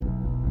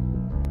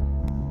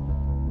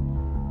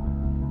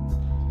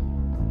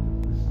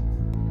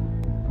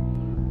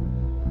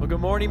Good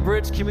morning,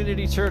 Bridge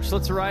Community Church.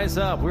 Let's rise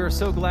up. We are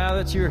so glad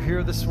that you're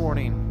here this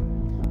morning.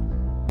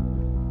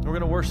 We're going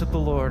to worship the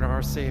Lord,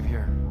 our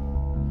Savior.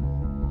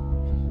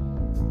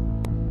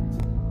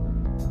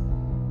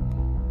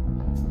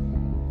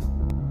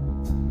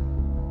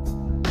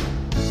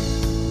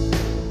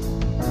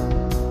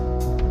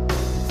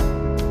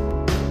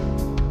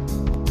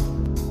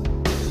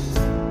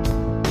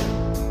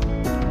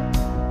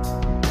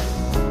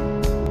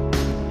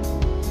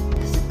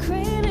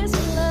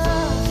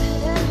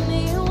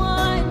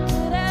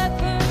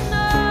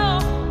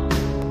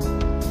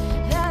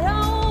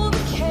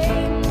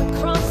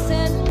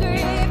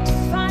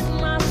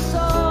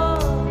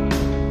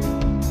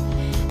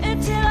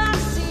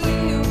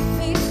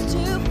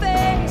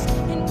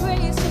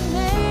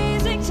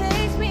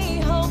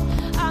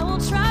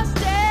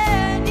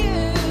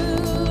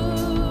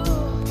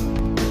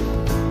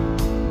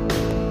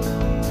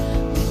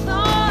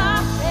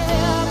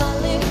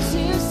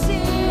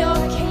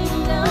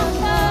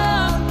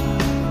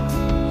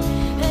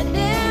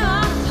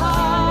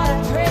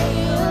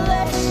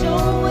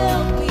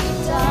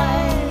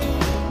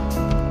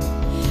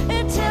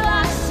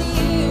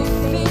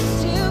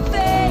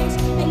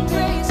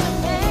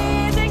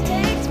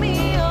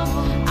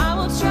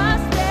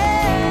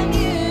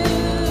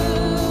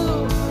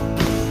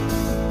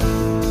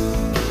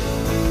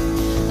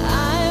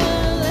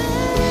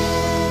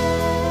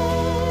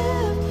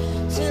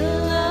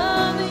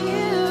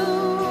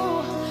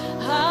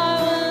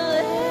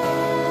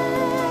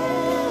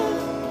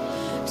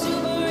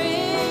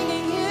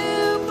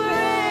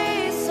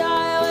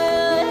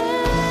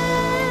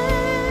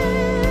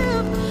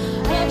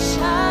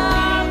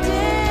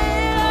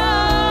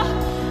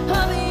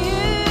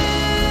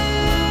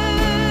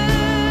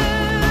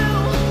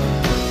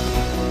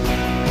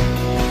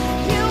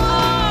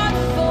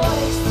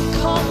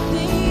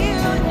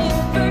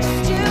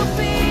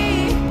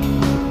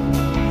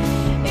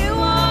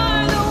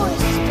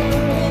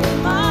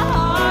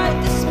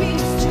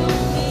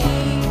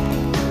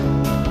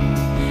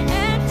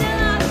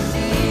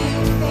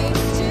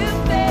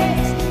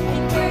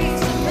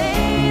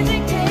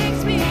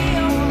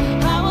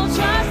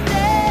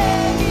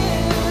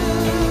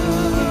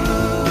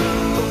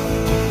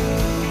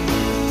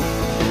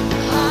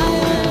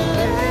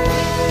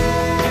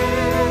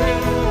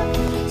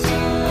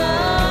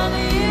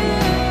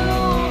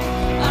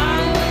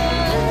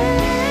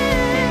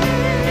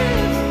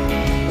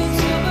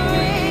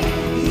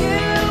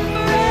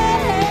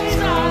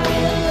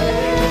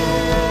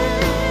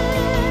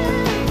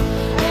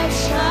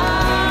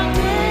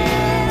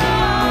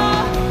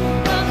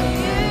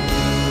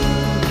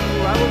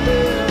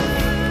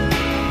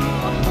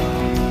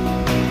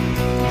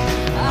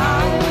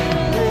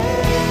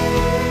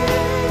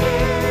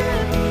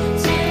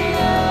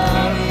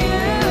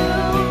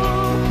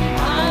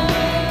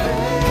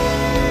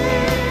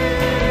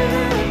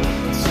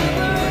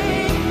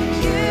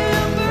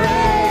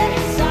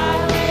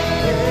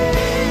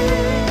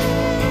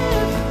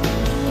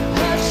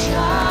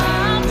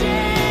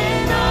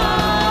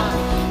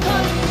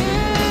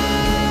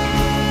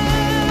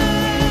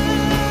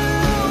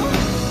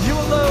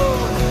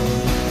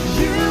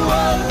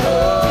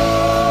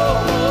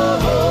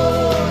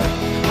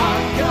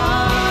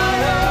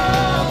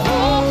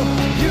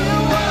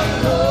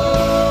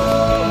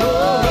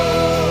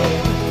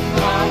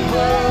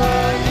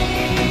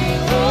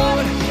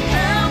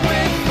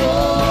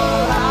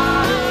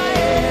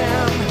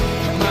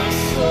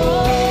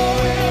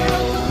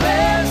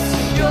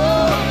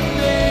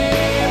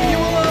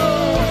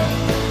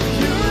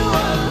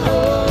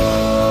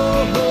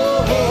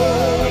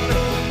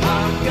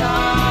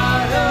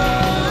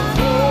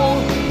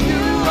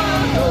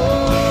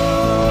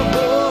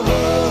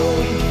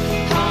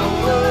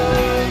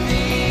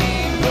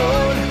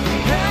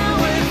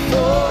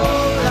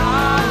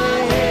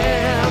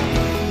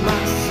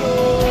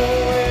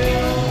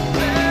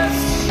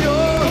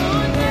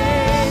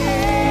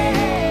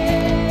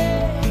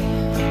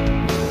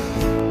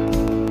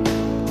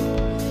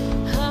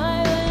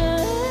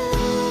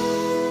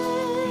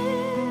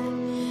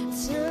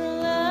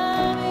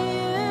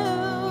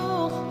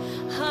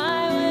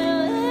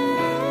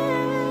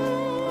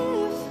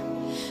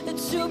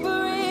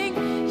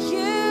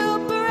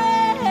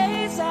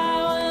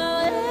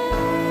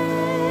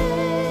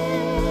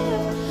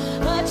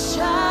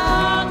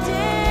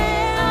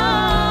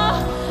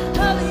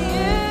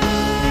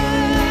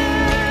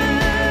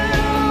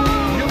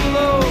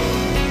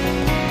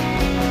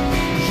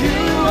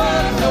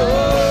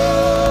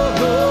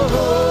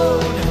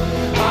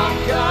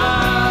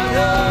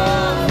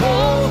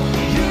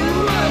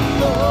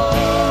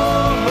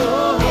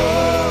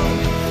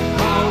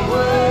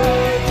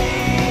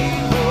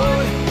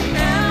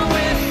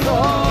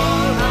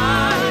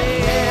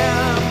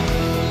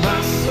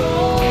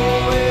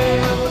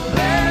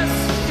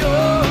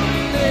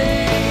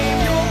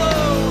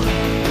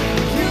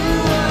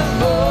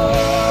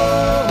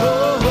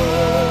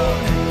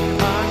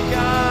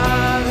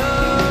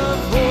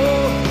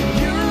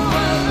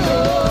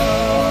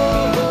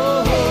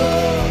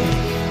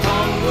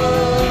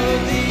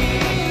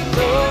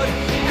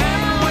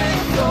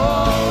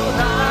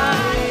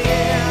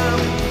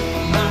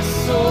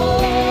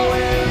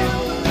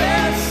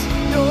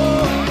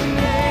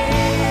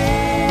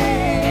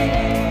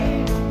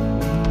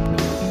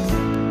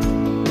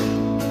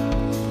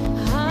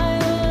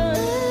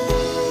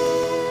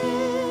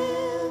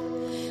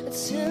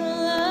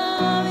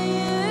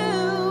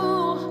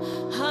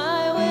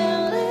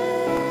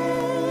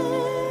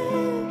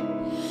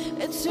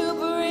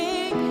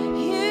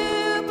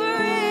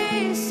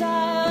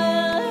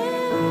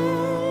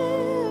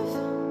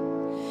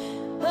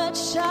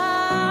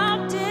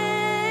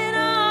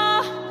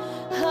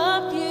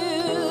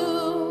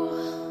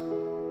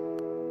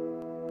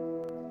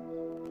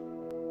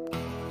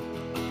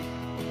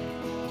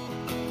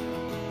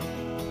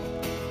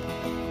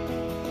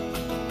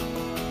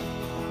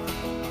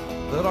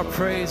 our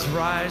praise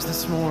rise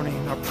this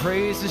morning. Our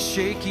praise is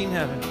shaking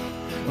heaven.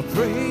 Our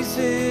praise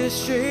is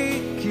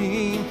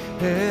shaking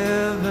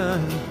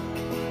heaven.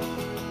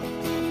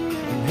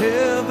 And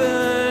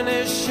heaven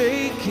is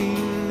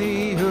shaking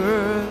the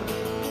earth,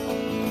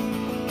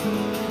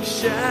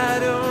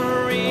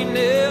 shattering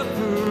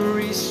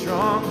every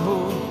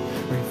stronghold,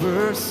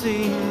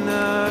 reversing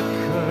the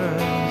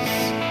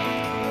curse.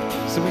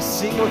 So we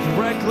sing with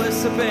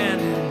reckless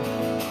abandon.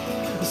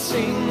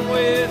 Sing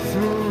with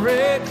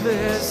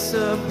reckless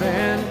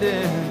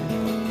abandon.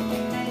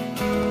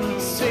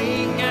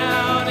 Sing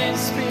out in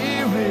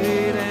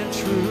spirit and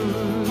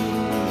truth.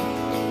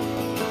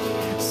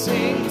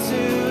 Sing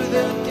to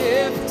the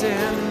gift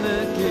and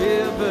the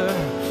giver.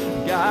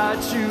 God,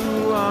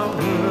 you are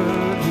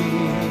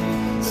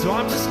worthy. So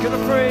I'm just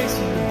gonna praise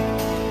you.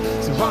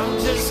 So I'm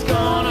just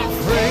gonna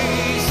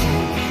praise you,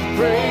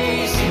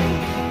 praise you,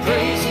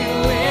 praise you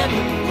in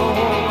the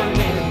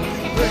morning.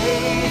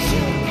 Praise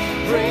you,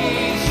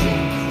 praise you,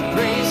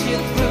 praise you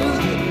through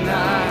the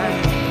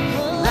night.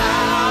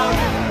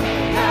 Louder,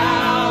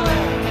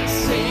 louder,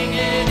 sing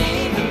it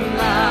even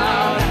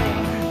louder.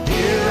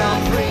 Hear our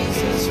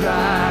praises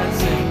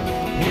rising,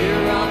 hear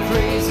our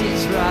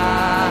praises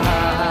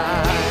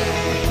rise.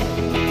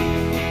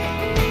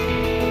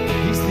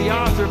 He's the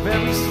author of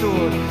every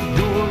story.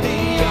 You're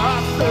the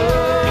author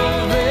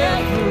of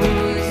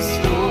every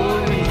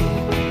story.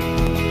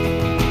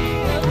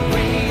 The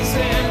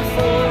reason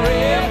for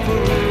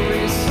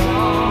every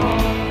song.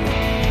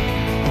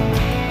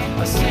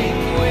 I sing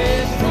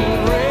with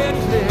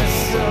reckless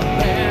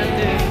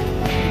abandon.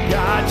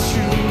 God,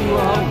 you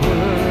are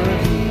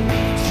worthy.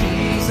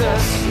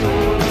 Jesus,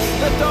 yours.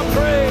 Lift our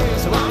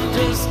praise. So I'm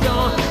just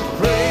gonna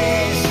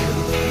praise you,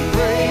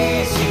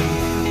 praise you,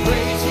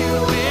 praise you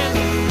in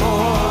the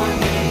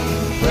morning.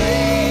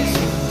 Praise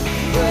you,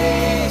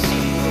 praise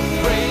you,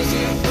 praise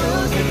you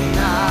through the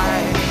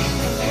night.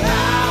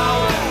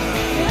 Louder,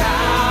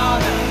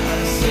 louder,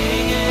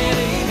 sing it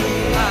even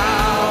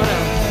louder.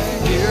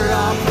 Hear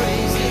our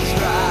praises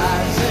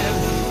rising,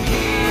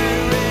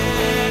 hear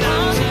it.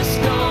 I'm just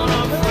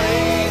gonna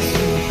praise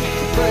you,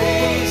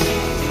 praise you,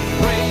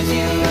 praise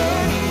you in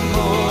the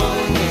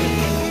morning.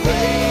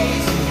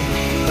 Praise you,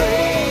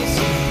 praise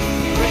you,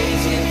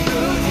 praise you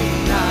through the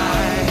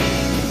night.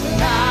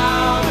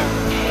 Louder,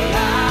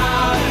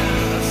 louder,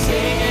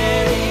 sing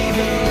it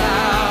even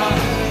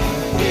louder.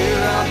 Hear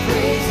our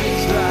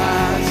praises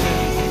rising,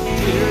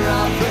 hear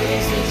our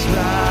praises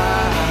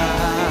rise.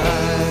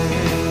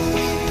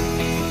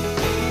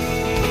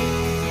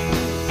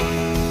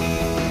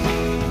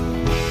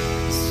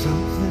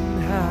 Something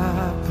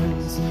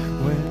happens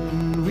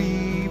when we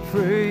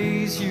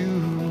praise you.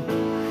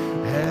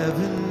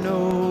 Heaven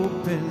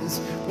opens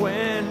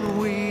when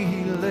we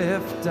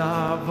lift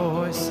our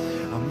voice.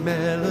 Our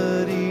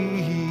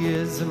melody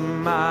is a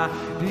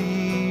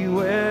mighty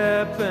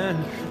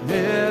weapon.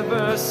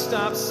 Never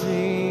stop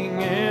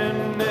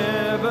singing,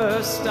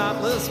 never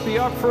stop. Let's be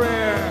our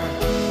prayer.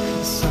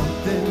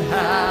 Something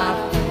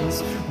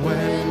happens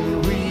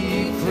when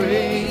we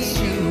praise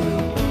you.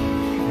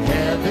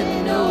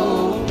 Heaven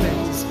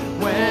opens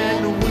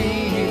when we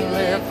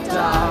lift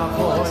our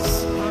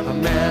voice. A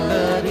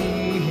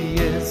melody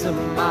is a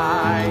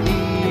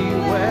mighty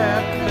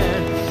weapon.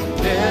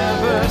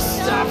 Never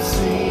stop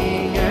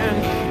singing,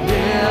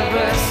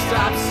 never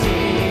stop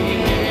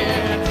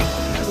singing.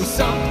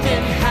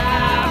 Something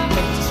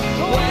happens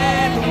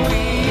when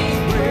we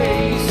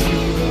praise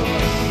you.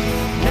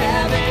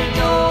 Heaven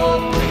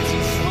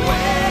opens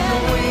when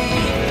we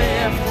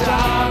lift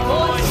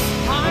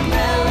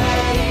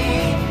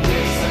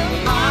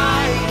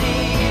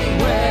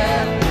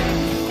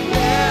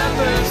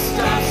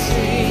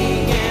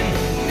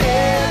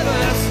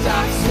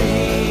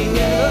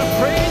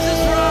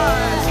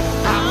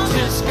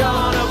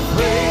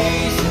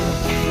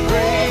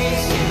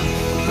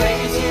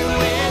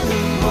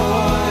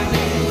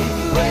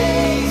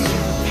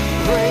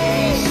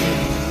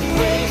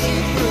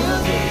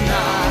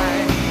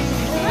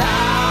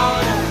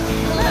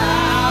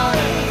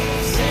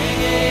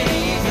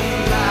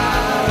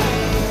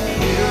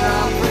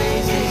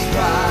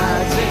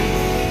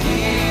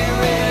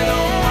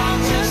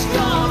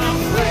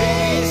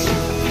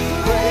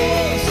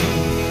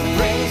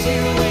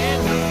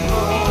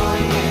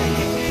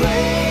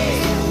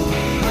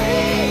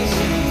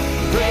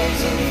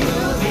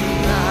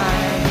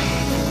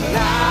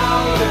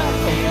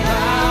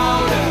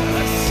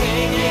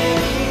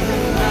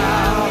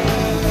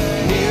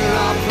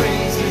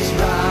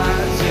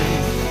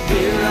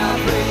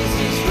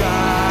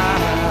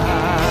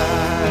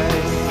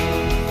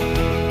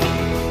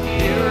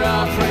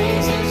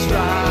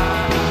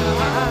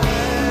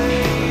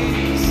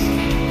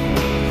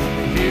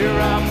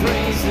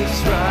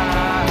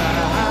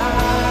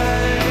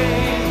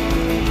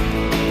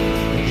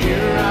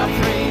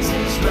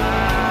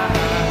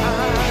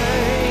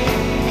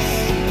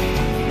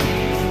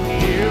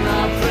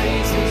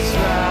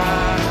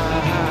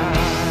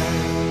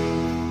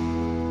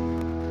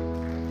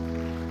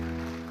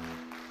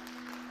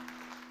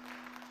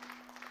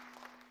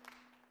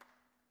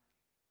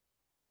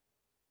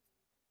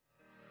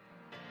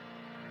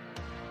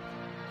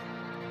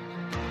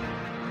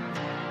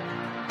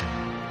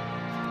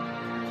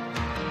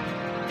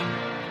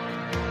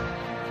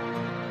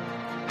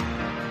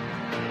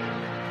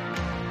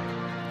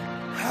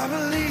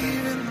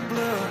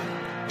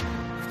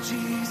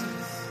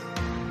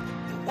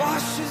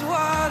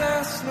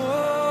snow.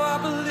 I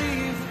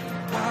believe that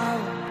the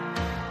power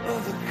of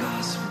the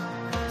gospel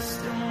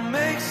still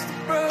makes the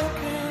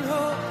broken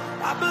whole.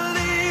 I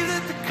believe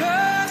that the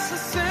curse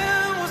of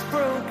sin was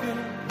broken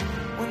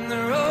when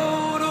they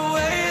rolled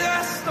away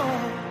that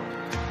stone.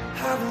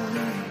 I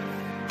believe,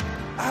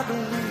 I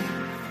believe,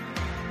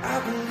 I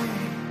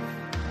believe.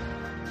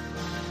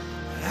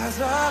 But as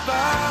I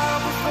bow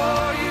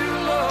before you,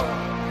 Lord,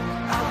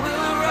 I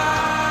will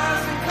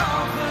rise in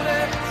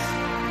confidence.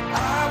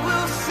 I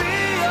will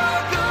see your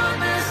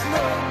goodness,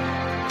 Lord,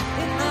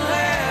 in the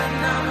land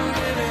I'm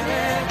living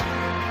in.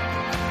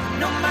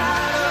 No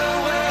matter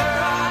where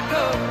I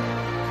go,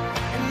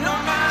 and no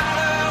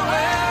matter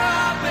where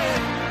I've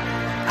been,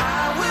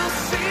 I will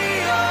see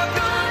your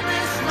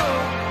goodness,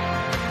 Lord,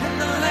 in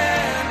the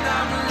land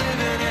I'm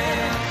living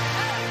in.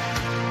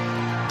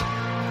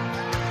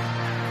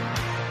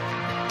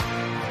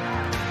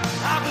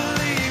 I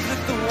believe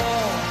that the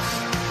walls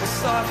will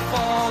start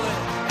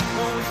falling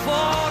when we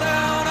fall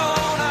down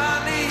on our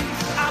knees.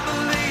 I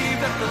believe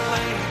that the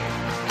lame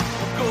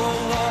will go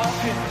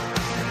walking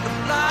and the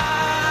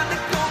blind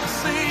are gonna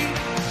see.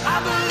 I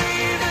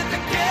believe that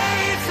the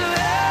gates of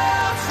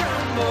hell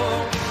tremble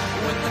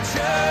when the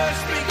church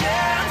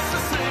begins to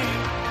sing.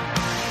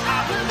 I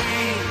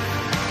believe,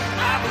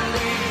 I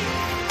believe,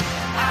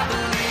 I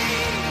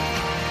believe.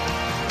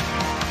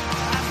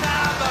 As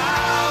I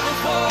bow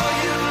before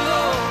you,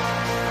 Lord,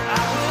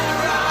 I will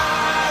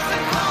rise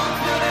in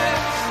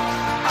confidence.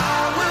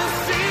 I will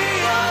see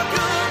your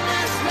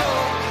goodness,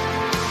 Lord,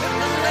 in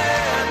the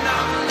land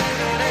I'm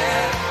living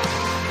in.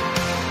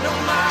 No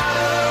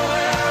matter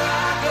where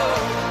I go,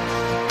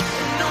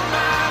 and no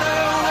matter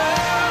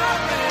where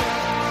I've been,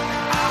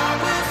 I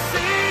will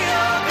see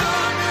your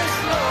goodness,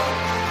 Lord,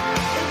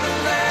 in the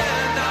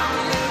land I'm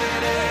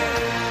living in.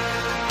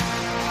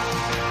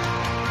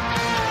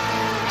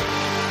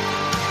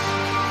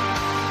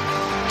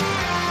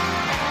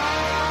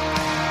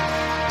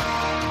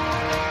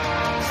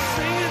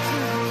 Sing it to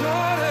the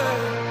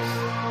daughters,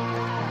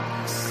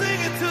 sing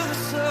it to the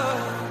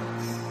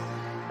sons,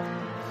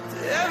 to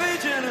every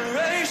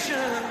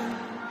generation.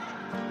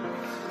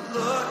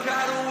 Look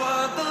at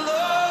what the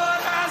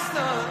Lord has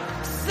done.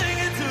 Sing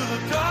it to the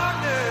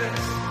darkness,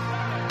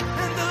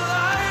 and the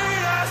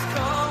light has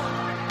come.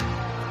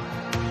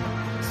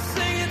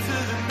 Sing it to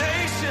the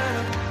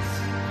nations.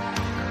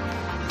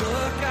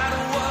 Look at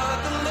what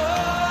the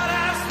Lord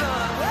has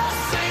done.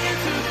 Sing it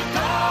to the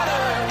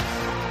daughters,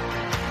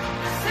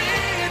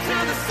 sing it to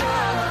the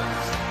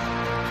sons,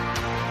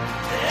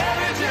 to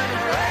every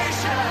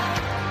generation.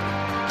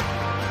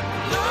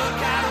 Look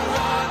at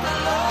what the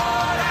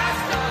Lord has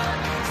done.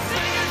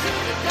 Sing it to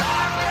the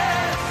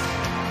darkness,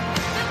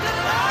 and the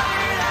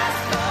light has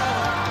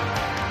come.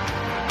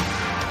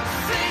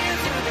 Sing it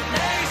to the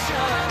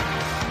nations.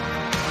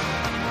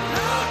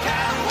 Look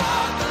at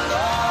what the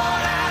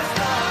Lord has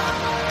done.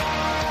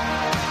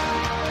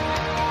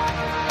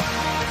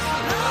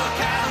 Look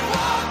at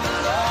what the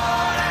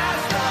Lord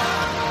has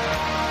done.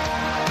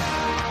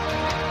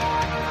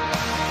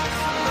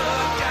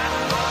 Look at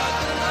what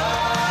the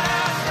Lord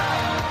has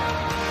done.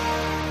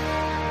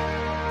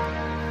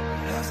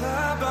 As I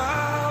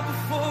bow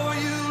before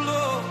you,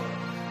 Lord,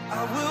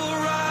 I will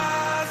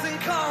rise in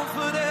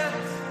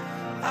confidence.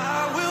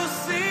 I will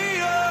see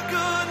your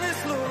goodness,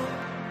 Lord,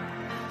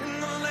 in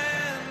the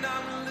land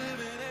I'm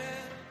living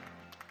in.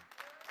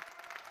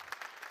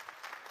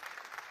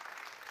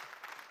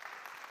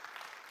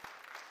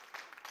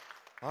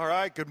 All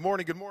right, good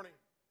morning, good morning.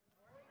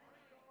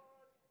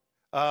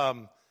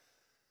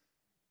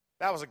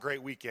 That was a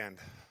great weekend.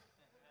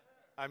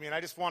 I mean,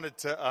 I just wanted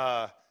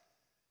to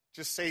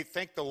just say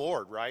thank the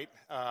Lord, right?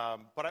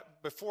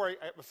 Before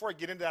I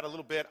get into that a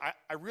little bit,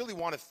 I really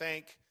want to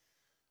thank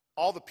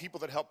all the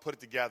people that helped put it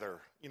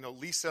together. You know,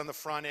 Lisa on the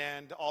front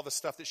end, all the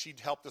stuff that she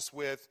helped us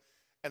with.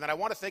 And then I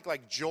want to thank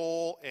like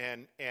Joel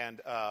and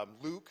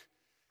Luke.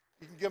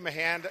 You can give them a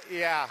hand.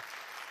 Yeah.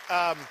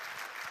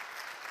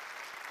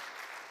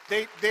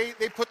 They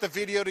put the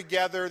video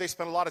together. They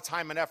spent a lot of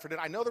time and effort.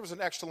 And I know there was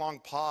an extra long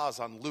pause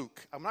on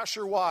Luke. I'm not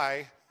sure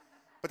why,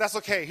 but that's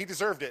okay. He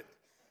deserved it.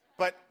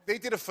 But they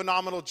did a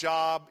phenomenal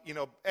job. You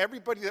know,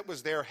 everybody that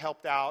was there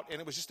helped out, and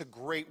it was just a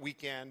great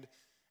weekend.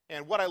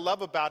 And what I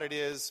love about it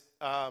is,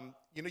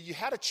 you know, you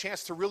had a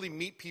chance to really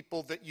meet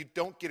people that you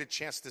don't get a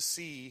chance to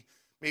see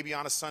maybe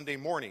on a Sunday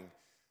morning.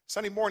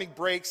 Sunday morning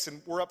breaks,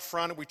 and we're up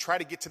front, and we try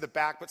to get to the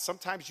back, but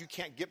sometimes you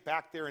can't get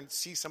back there and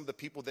see some of the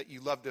people that you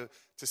love to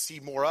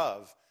see more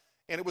of.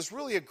 And it was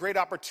really a great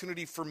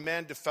opportunity for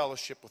men to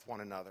fellowship with one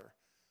another.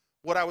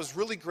 What I was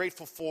really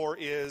grateful for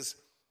is,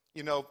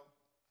 you know,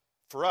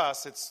 for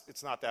us,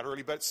 it's not that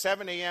early, but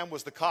 7 a.m.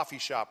 was the coffee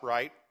shop,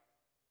 right?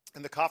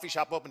 And the coffee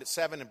shop opened at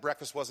 7, and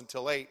breakfast wasn't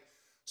until 8.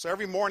 So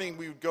every morning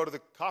we would go to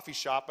the coffee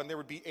shop, and there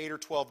would be 8 or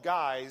 12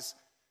 guys,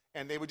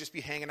 and they would just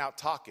be hanging out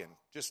talking,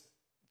 just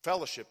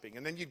fellowshipping.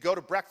 And then you'd go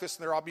to breakfast,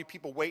 and there'd all be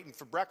people waiting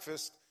for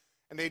breakfast,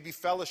 and they'd be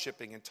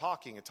fellowshipping and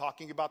talking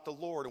about the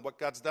Lord and what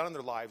God's done in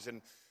their lives,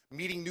 and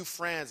meeting new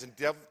friends and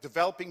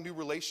developing new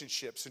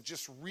relationships, and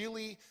just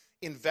really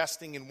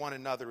investing in one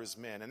another as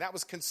men. And that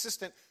was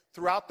consistent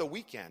throughout the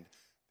weekend.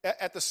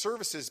 At the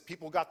services,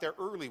 people got there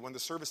early. When the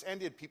service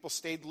ended, people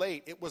stayed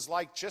late. It was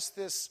like just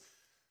this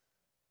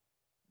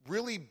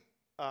really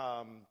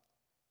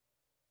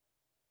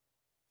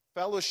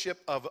fellowship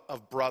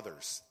of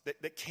brothers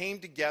that came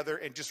together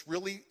and just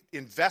really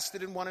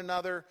invested in one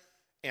another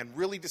and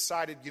really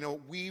decided,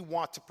 we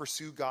want to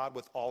pursue God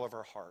with all of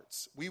our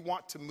hearts. We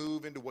want to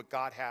move into what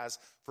God has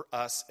for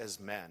us as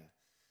men.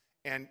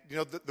 And,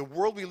 the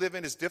world we live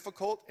in is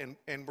difficult,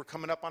 and we're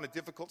coming up on a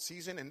difficult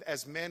season. And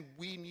as men,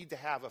 we need to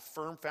have a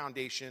firm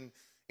foundation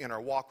in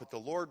our walk with the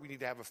Lord. We need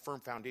to have a firm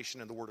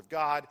foundation in the Word of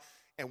God.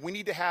 And we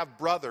need to have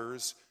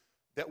brothers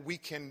that we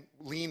can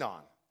lean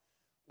on.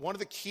 One of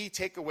the key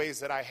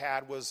takeaways that I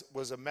had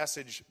was a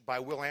message by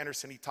Will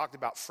Anderson. He talked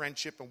about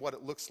friendship and what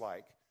it looks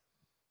like.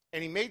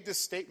 And he made this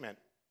statement.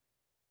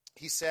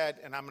 He said,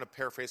 and I'm going to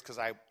paraphrase because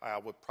I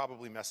would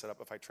probably mess it up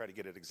if I try to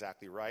get it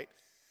exactly right.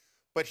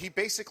 But he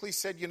basically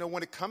said,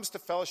 when it comes to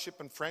fellowship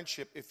and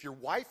friendship, if your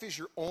wife is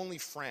your only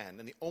friend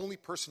and the only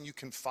person you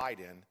confide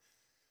in,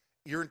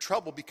 you're in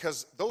trouble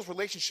because those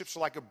relationships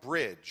are like a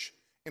bridge.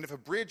 And if a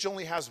bridge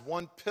only has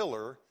one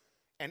pillar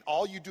and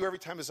all you do every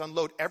time is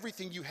unload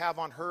everything you have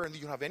on her and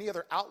you don't have any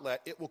other outlet,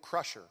 it will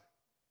crush her.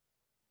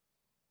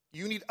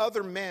 You need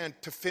other men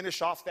to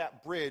finish off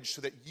that bridge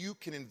so that you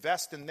can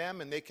invest in them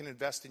and they can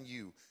invest in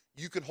you.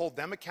 You can hold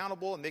them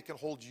accountable and they can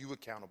hold you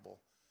accountable.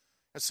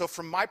 And so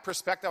from my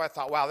perspective, I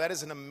thought, wow, that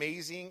is an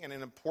amazing and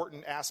an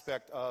important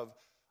aspect of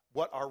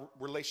what our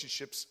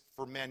relationships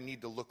for men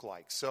need to look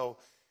like. So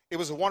it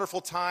was a wonderful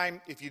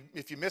time. If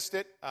you missed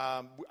it,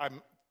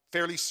 I'm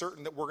fairly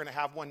certain that we're going to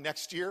have one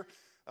next year,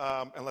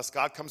 unless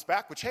God comes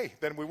back, which, hey,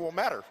 then we won't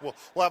matter.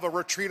 We'll have a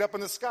retreat up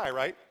in the sky,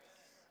 right?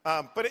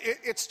 But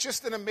it's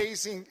just an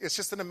amazing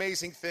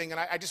thing.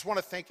 And I just want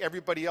to thank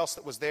everybody else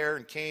that was there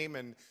and came.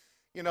 And,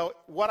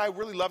 what I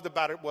really loved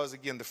about it was,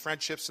 again, the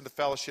friendships and the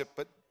fellowship,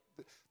 but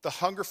the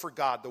hunger for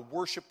God. The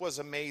worship was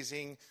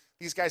amazing.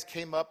 These guys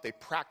came up. They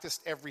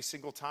practiced every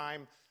single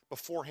time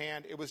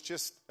beforehand. It was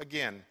just,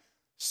 again,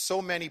 so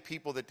many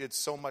people that did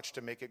so much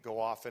to make it go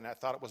off, and I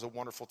thought it was a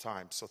wonderful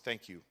time. So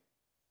thank you.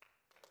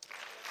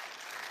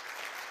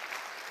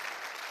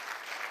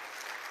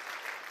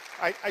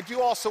 I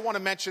do also want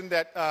to mention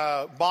that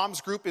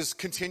Mom's Group is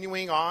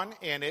continuing on,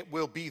 and it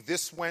will be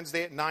this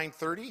Wednesday at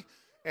 9:30,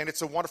 and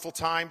it's a wonderful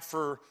time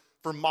for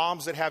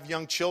moms that have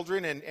young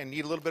children and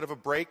need a little bit of a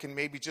break and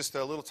maybe just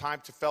a little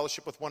time to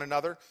fellowship with one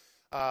another.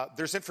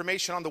 There's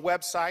information on the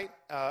website,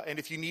 and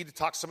if you need to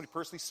talk to somebody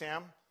personally,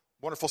 Sam,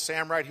 wonderful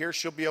Sam right here,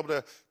 she'll be able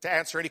to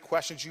answer any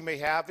questions you may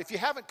have. If you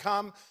haven't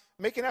come,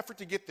 make an effort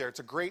to get there.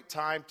 It's a great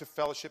time to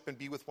fellowship and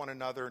be with one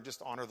another and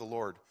just honor the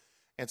Lord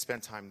and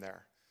spend time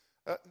there.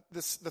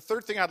 The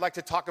third thing I'd like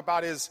to talk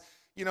about is,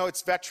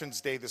 it's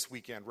Veterans Day this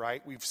weekend,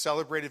 right? We've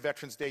celebrated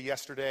Veterans Day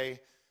yesterday.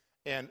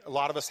 And a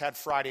lot of us had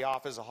Friday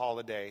off as a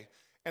holiday.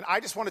 And I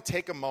just want to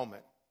take a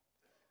moment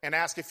and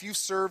ask if you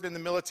served in the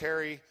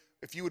military,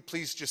 if you would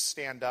please just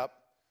stand up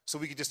so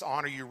we could just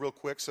honor you real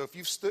quick. So if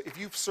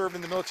you've served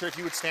in the military, if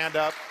you would stand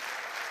up.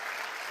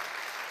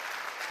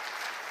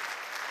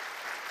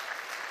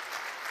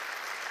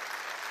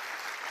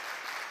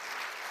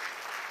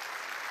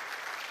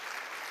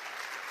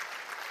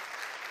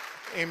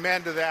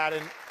 Amen to that.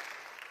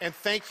 And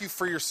thank you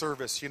for your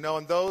service,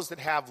 and those that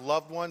have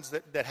loved ones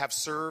that have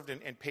served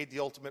and paid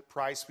the ultimate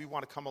price, we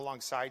want to come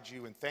alongside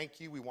you and thank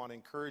you. We want to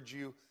encourage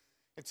you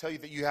and tell you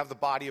that you have the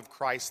body of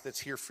Christ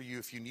that's here for you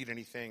if you need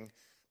anything.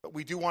 But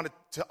we do want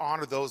to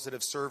honor those that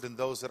have served and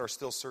those that are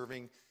still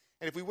serving.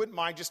 And if we wouldn't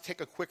mind, just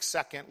take a quick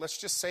second. Let's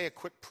just say a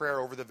quick prayer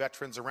over the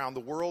veterans around the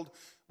world.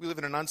 We live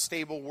in an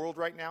unstable world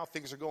right now.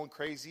 Things are going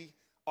crazy.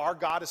 Our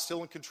God is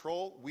still in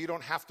control. We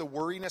don't have to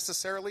worry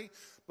necessarily,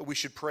 but we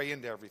should pray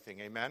into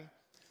everything. Amen?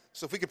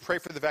 So if we could pray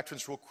for the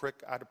veterans real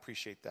quick, I'd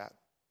appreciate that.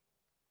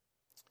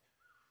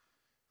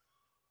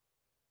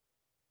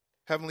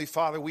 Heavenly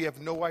Father, we have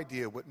no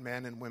idea what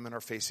men and women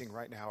are facing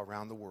right now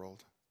around the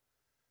world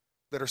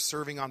that are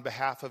serving on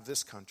behalf of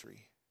this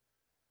country,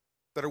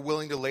 that are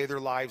willing to lay their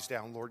lives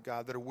down, Lord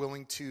God, that are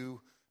willing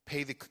to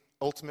pay the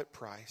ultimate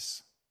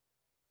price.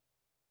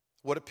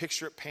 What a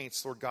picture it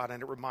paints, Lord God,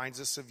 and it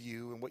reminds us of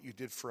you and what you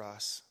did for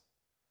us.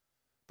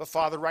 But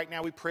Father, right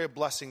now we pray a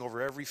blessing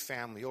over every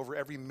family, over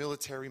every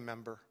military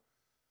member,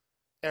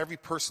 every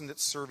person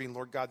that's serving,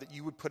 Lord God, that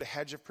you would put a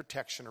hedge of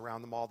protection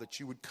around them all, that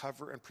you would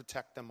cover and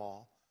protect them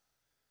all.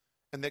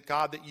 And that,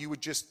 God, that you would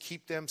just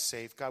keep them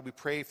safe. God, we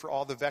pray for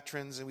all the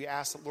veterans, and we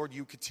ask that, Lord,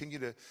 you continue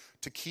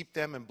to keep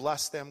them and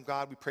bless them.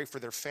 God, we pray for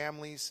their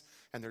families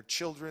and their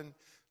children.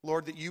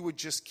 Lord, that you would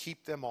just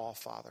keep them all,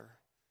 Father.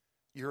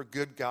 You're a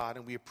good God,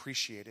 and we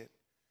appreciate it.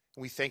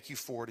 And we thank you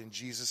for it in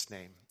Jesus'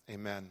 name.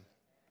 Amen.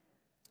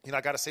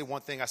 I got to say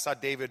one thing. I saw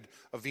David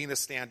Avina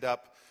stand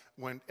up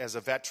as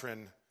a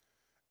veteran,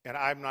 and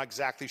I'm not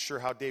exactly sure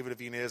how David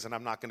Avina is, and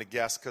I'm not going to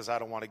guess because I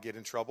don't want to get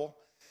in trouble.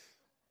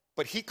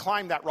 But he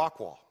climbed that rock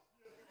wall.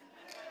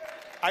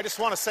 I just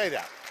want to say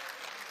that.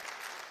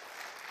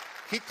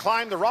 He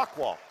climbed the rock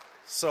wall.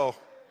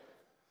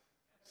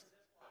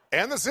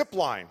 And the zip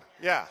line.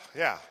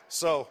 Yeah.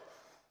 So,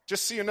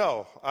 just so you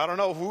know, I don't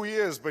know who he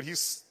is, but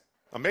he's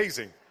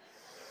amazing.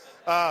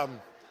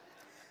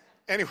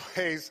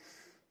 Anyways,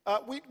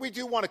 we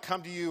do want to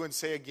come to you and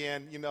say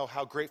again,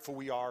 how grateful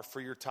we are for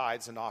your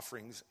tithes and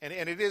offerings. And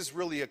it is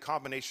really a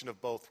combination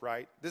of both,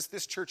 right?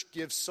 This church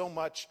gives so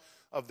much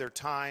of their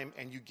time,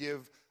 and you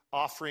give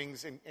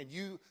offerings, and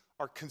you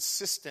are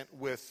consistent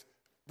with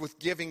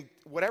giving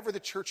whatever the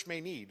church may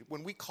need.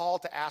 When we call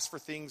to ask for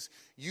things,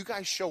 you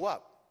guys show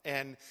up.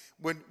 And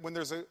when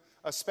there's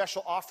a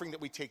special offering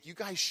that we take, you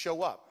guys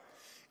show up.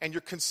 And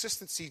your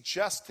consistency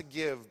just to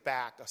give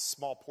back a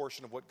small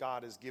portion of what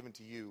God has given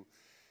to you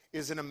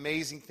is an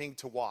amazing thing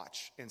to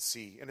watch and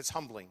see. And it's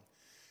humbling.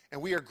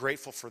 And we are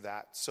grateful for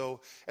that.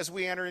 So as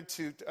we enter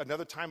into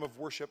another time of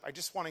worship, I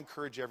just want to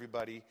encourage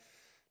everybody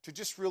to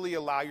just really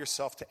allow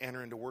yourself to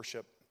enter into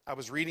worship. I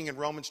was reading in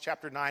Romans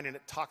chapter 9, and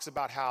it talks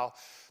about how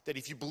that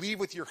if you believe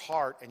with your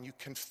heart and you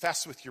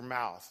confess with your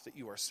mouth that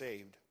you are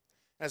saved.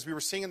 As we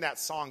were singing that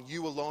song,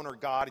 "You alone are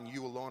God and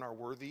you alone are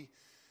worthy,"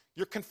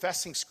 you're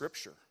confessing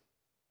Scripture.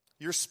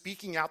 You're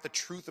speaking out the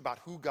truth about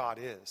who God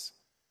is.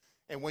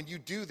 And when you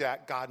do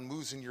that, God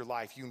moves in your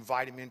life. You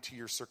invite him into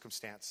your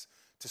circumstance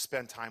to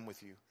spend time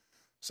with you.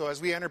 So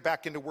as we enter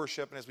back into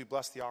worship and as we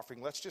bless the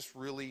offering, let's just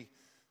really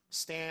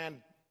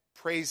stand,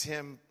 praise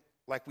him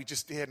like we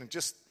just did, and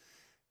just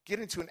get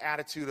into an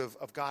attitude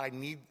of God,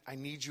 I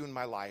need you in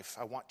my life.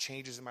 I want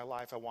changes in my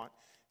life.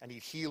 I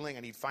need healing. I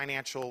need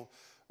financial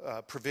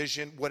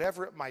provision,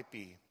 whatever it might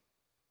be.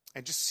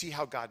 And just see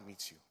how God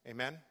meets you.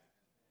 Amen?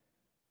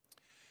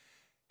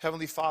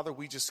 Heavenly Father,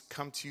 we just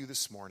come to you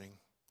this morning.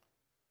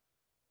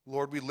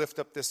 Lord, we lift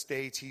up this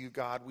day to you,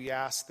 God. We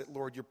ask that,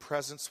 Lord, your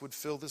presence would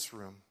fill this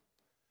room,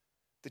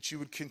 that you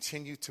would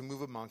continue to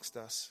move amongst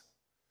us.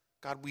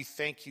 God, we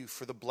thank you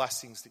for the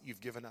blessings that you've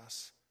given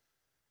us.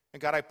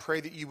 And God, I pray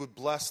that you would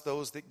bless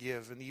those that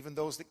give and even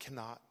those that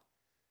cannot.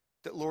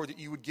 That, Lord, that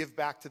you would give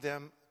back to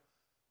them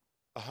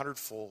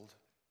 100-fold.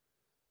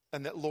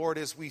 And that, Lord,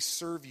 as we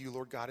serve you,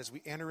 Lord God, as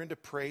we enter into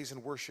praise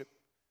and worship,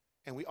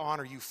 and we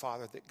honor you,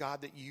 Father, that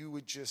God, that you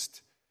would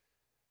just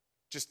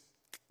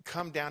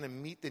come down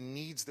and meet the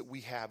needs that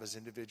we have as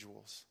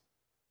individuals,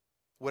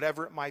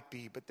 whatever it might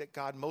be, but that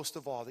God, most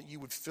of all, that you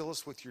would fill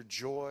us with your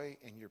joy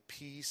and your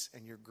peace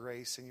and your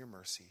grace and your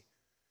mercy.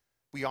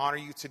 We honor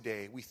you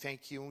today. We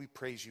thank you and we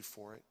praise you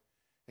for it.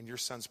 In your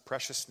son's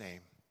precious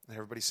name. And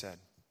everybody said.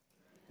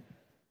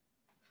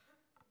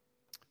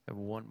 I have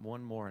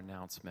one more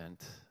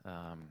announcement.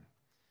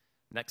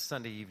 Next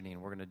Sunday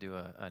evening, we're going to do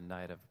a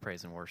night of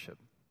praise and worship.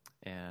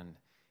 And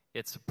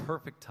it's a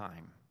perfect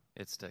time.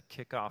 It's to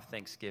kick off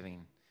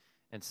Thanksgiving.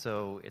 And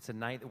so it's a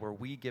night where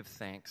we give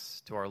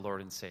thanks to our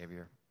Lord and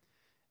Savior.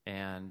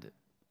 And,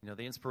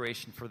 the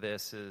inspiration for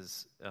this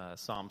is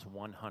Psalms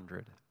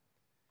 100.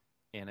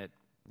 And it,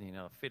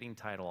 fitting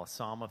title, a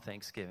psalm of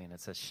thanksgiving. It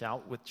says,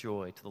 "Shout with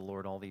joy to the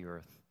Lord, all the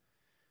earth.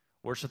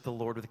 Worship the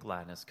Lord with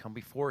gladness. Come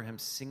before him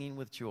singing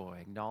with joy.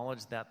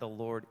 Acknowledge that the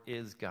Lord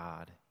is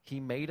God.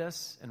 He made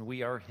us and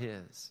we are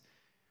his.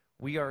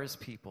 We are his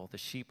people, the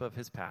sheep of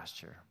his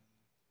pasture.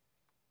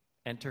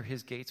 Enter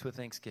his gates with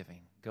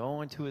thanksgiving.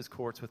 Go into his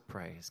courts with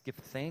praise. Give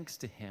thanks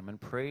to him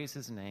and praise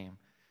his name.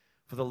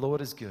 For the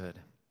Lord is good.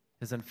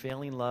 His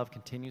unfailing love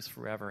continues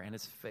forever, and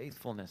his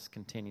faithfulness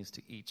continues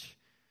to each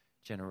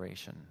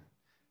generation."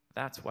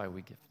 That's why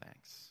we give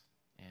thanks.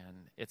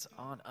 And it's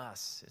on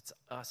us. It's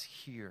us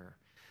here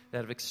that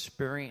have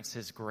experienced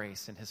his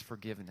grace and his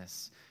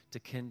forgiveness to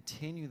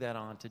continue that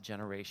on to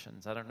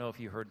generations. I don't know if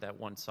you heard that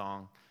one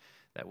song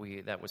that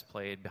was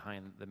played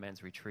behind the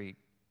men's retreat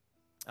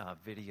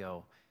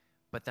video,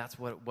 but that's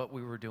what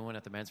we were doing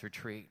at the men's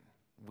retreat.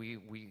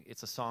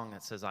 It's a song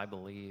that says "I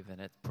believe,"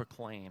 and it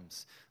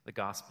proclaims the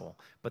gospel.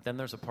 But then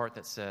there's a part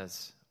that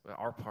says,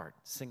 our part,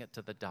 sing it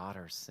to the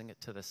daughters, sing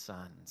it to the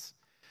sons.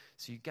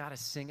 So you got to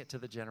sing it to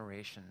the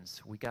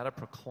generations. We got to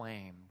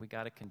proclaim. We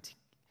got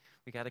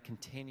to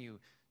continue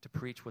to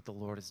preach what the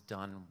Lord has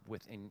done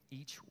within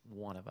each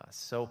one of us.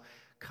 So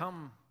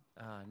come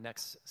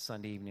next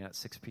Sunday evening at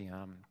 6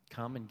 p.m.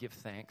 Come and give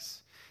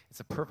thanks. It's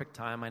a perfect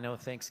time. I know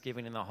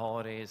Thanksgiving and the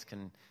holidays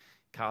can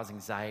cause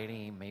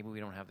anxiety. Maybe we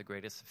don't have the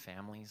greatest of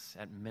families.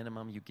 At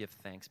minimum, you give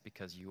thanks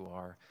because you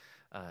are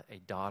a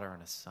daughter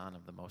and a son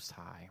of the Most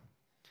High.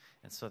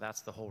 And so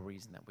that's the whole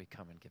reason that we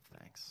come and give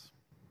thanks.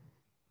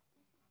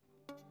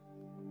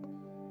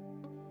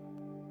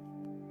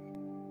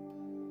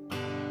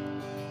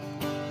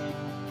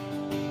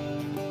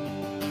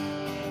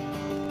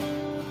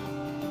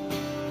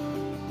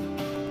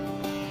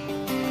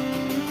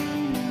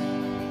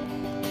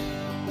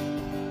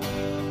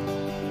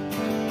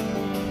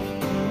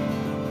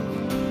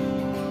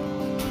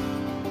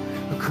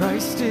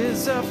 Christ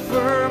is a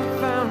firm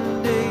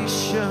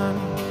foundation,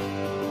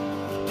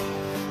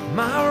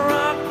 my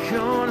rock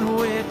on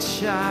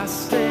which I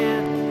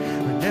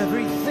stand when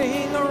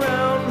everything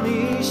around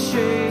me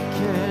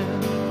shaking.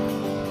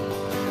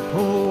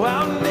 Oh,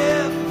 I've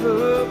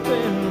never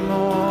been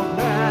more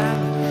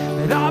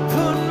glad that I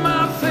put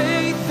my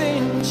faith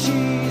in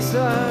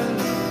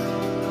Jesus.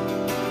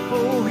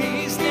 Oh,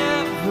 he's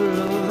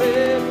never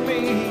let me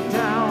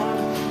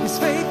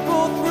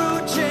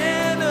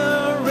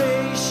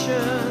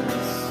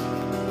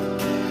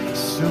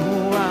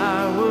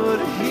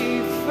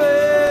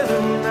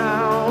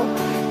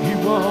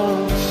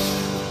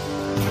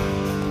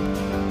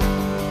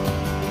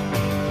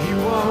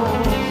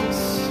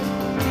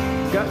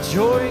I've got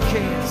joy in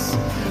chaos.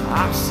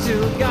 I've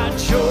still got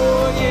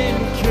joy in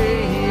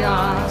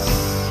chaos.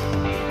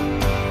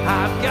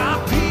 I've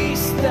got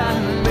peace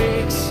that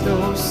makes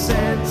no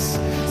sense,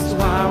 so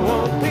I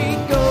won't be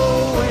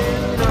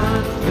going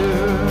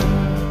under.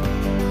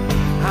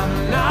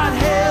 I'm not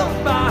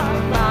held by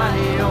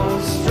my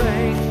own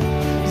strength,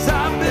 'cause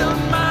I built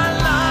my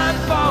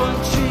life on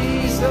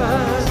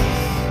Jesus.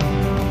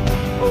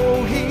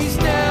 Oh, he's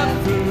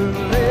never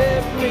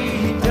let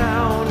me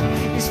down.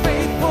 He's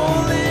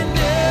faithful in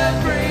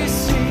every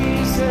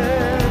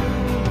season.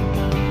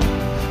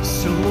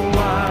 So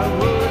why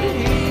would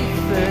he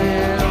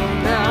fail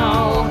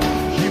now?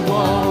 He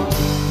won't.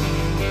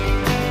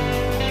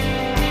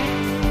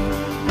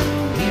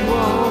 He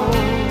won't.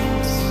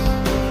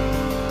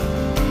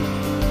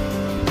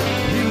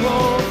 He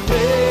won't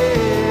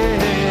fail.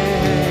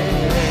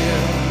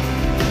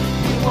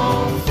 He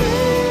won't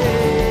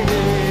fail.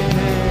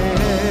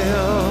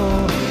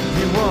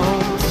 He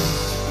won't.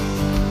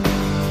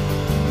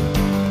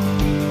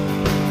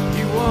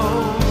 He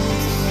won't.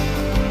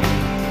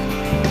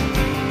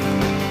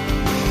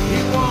 He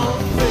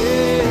won't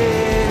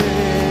fail.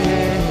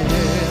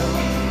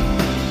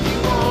 He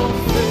won't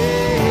fail.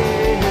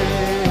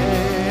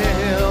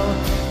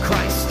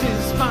 Christ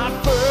is my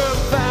firm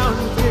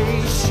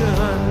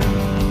foundation,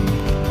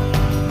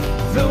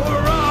 the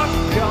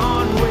rock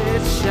on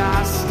which I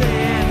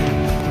stand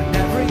when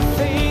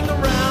everything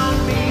around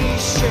me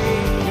is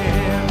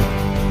shaking.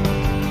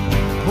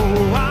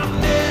 Oh, I've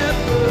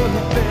never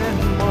been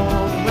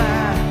more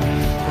glad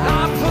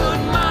I put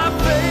my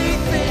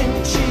faith in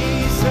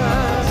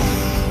Jesus.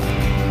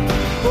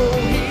 Oh,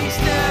 he's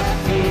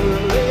never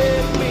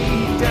let me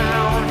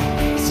down.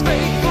 He's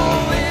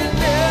faithful in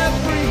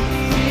every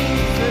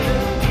season.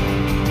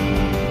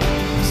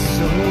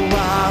 So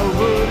why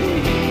would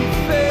he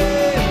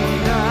fail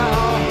now?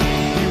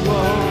 He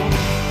won't.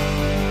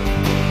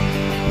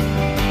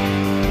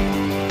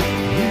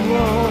 He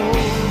won't.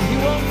 He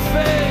won't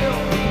fail.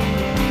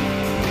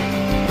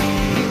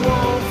 He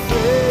won't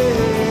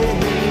fail.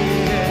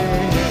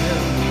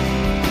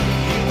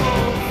 He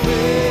won't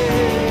fail.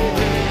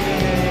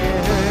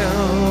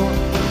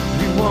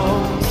 He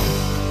won't.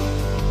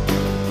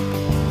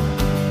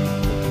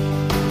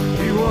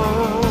 He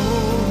won't.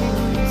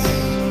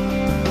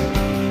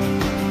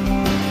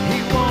 He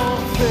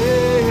won't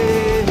fail.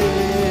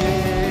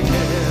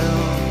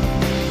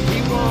 He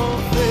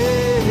won't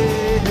fail.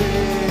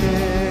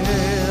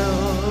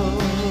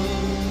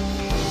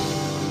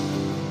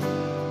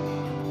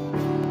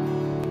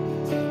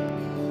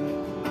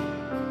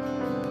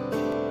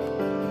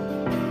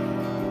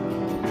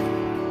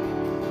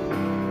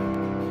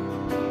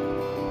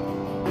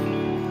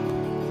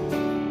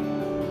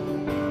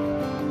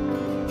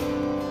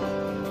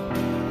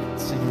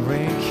 Sing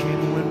rain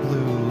came when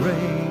blue,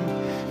 rain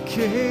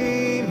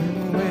came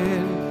and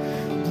went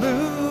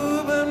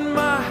blue, but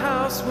my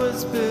house was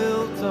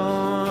built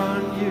on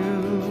you.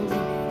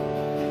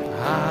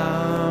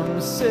 I'm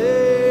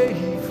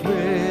safe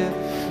with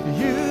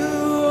you.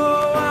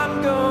 Oh, I'm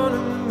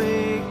gonna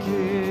make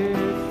it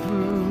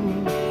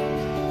through.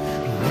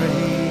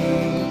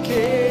 Rain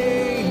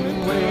came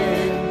and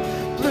went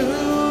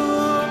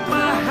blue,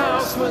 my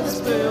house was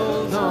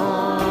built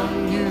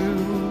on you.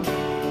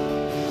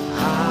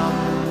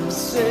 I'm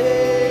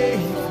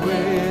safe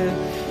with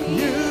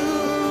you.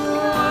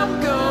 I'm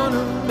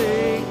gonna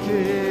make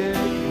it.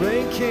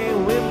 Rain came,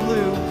 wind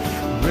blew.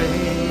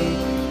 Rain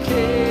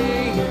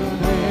came and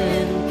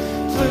wind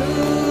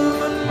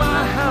blew, and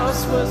my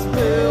house was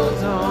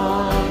built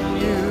on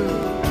you.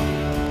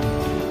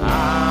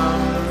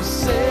 I'm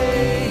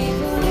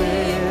safe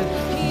with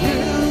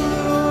you.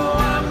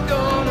 I'm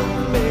gonna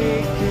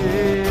make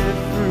it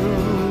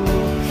through.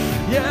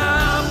 Yeah,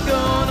 I'm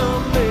gonna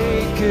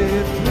make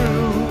it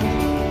through.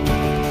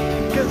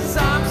 'Cause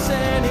I'm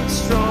standing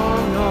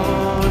strong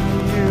on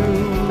you.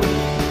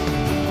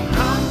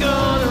 I'm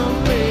gonna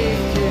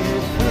make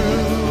it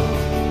through.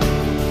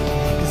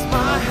 'Cause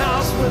my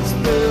house was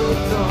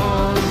built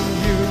on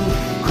you.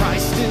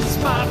 Christ is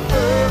my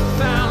firm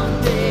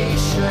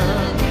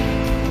foundation,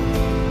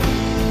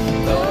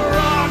 the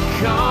rock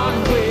on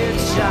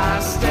which I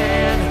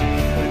stand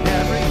when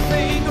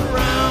everything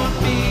around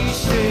me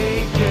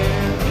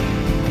shaking.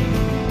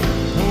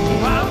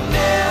 Oh, I've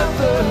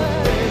never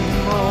been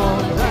more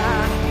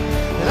glad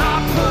that I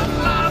put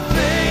my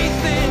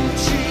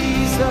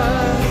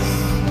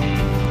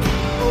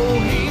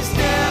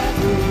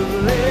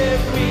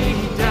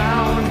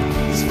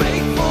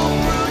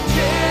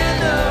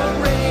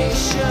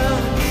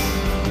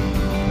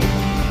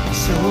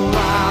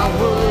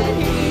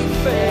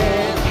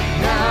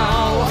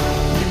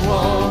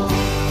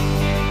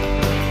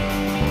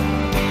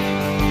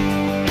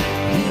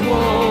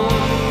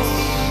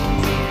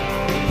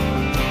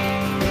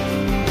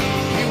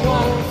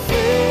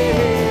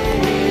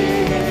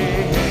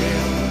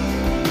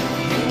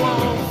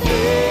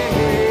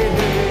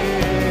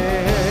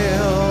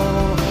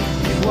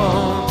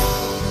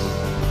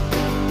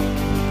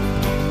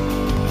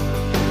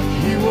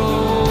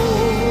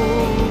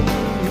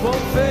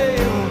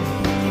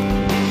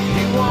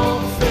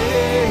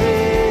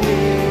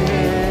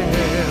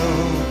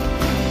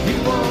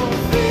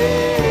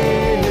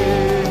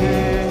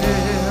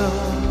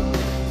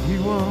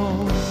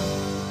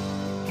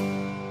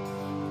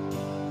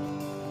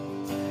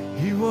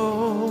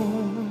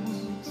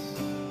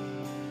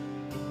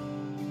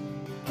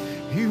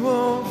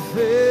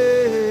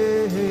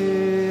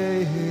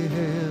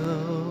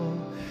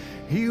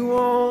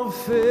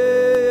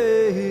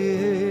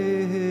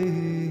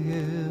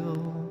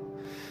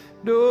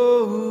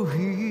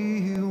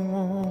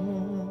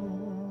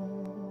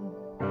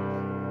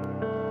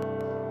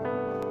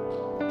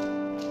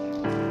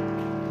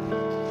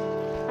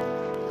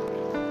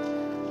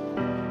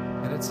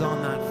is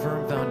on that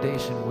firm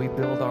foundation we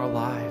build our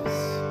lives.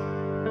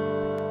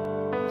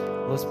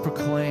 Let's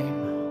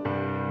proclaim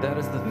that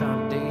is the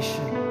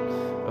foundation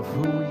of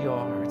who we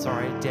are. It's our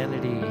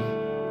identity.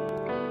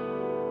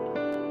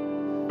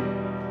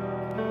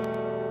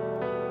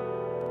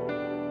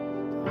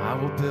 I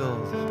will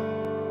build,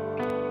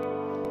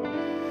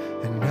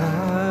 and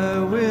I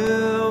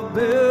will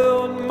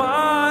build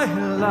my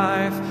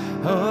life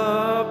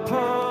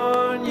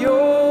upon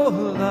your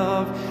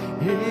love.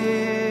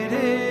 It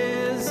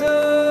is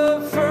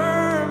a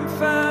firm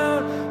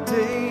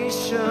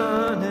foundation,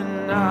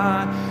 and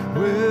I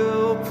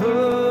will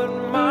put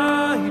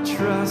my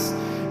trust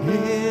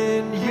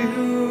in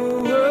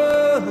you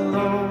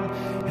alone,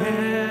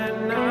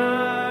 and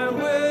I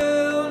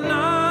will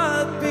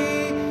not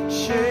be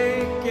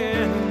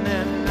shaken,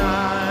 and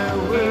I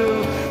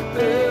will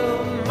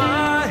build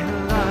my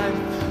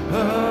life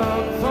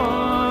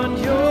upon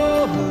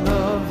your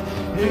love.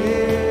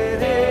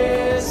 It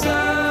is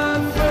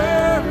a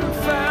firm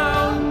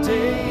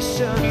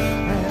foundation,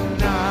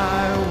 and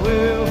I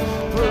will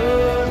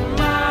put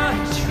my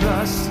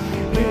trust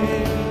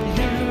in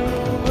you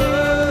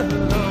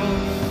alone,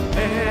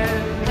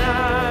 and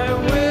I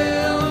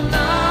will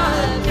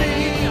not be.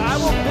 I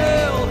will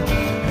build,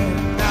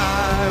 and I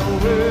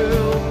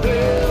will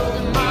build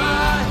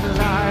my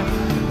life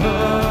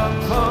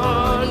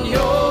upon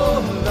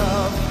your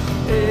love.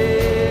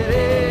 It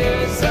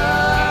is a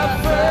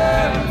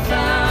firm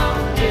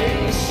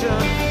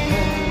foundation,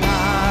 and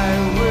I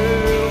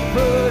will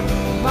put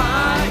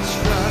my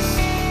trust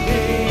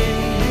in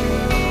you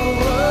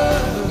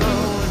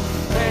alone,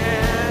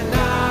 and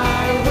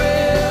I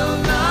will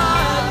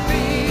not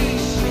be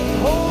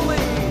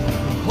holy,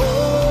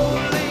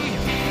 holy.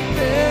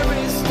 There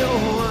is no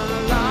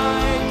one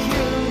like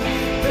you.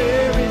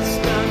 There is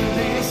none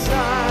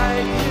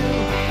beside you.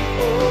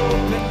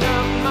 Open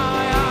up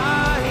my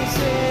eyes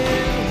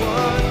in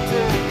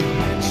wonder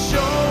and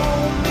show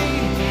me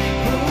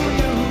who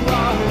you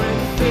are,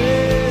 and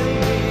fill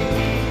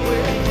me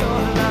with your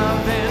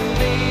love, and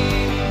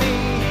lead me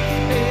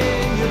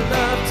in your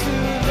love to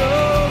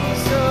those.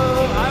 So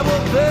I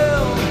will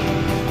build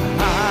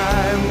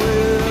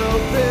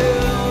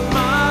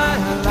my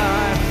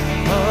life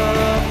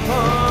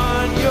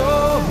upon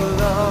your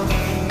love.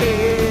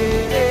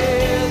 It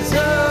is a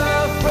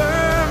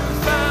firm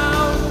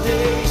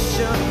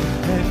foundation,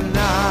 and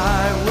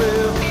I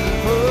will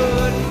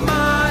put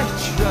my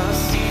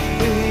trust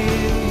in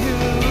you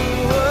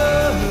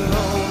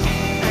alone,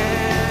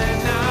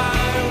 and I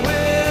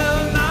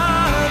will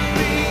not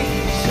be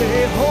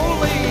shaken.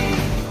 Holy,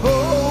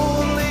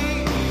 holy,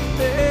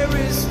 there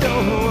is no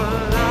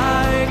one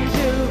like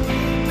you.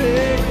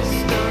 There is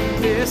none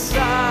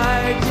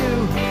beside you.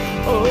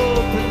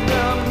 Open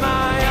up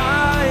my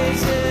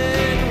eyes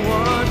in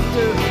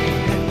wonder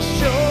and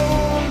show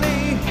me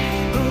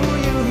who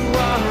you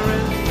are,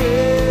 and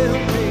fill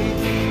me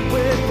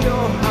with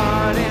your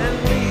heart, and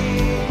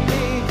lead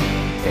me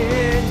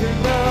in your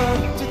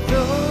love to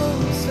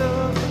those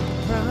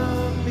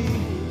around me.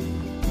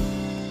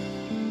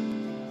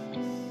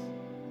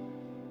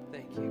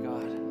 Thank you,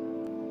 God.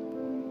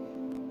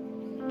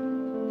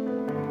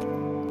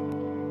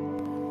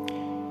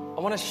 I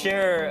want to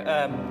share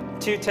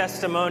two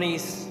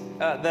testimonies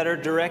that are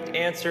direct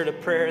answer to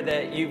prayer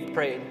that you've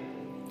prayed.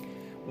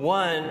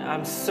 One,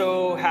 I'm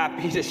so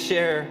happy to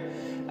share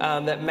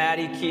that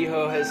Maddie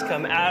Kehoe has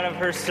come out of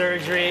her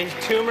surgery,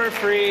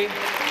 tumor-free.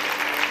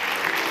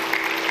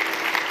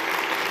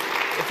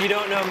 If you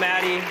don't know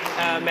Maddie,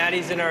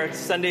 Maddie's in our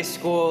Sunday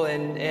school,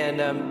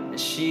 and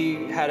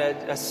she had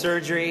a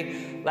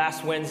surgery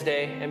last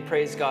Wednesday, and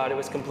praise God, it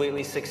was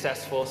completely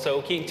successful.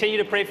 So continue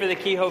to pray for the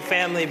Kehoe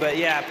family, but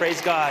yeah,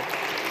 praise God.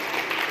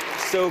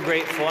 So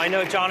grateful. I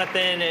know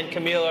Jonathan and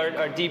Camille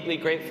are deeply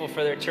grateful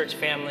for their church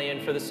family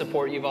and for the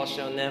support you've all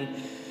shown them.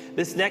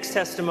 This next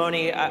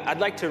testimony, I'd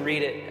like to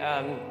read it.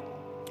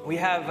 We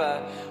have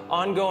an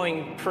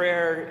ongoing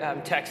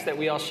prayer text that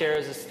we all share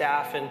as a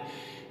staff,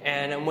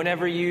 and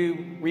whenever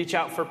you reach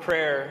out for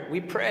prayer, we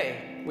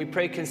pray. We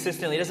pray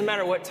consistently. It doesn't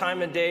matter what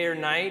time of day or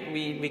night.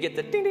 We get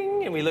the ding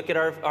ding, and we look at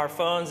our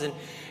phones,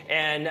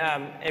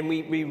 and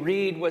we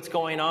read what's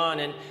going on.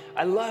 And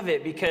I love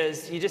it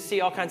because you just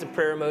see all kinds of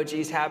prayer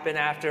emojis happen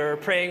after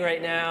praying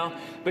right now.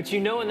 But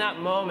in that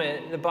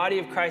moment, the body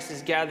of Christ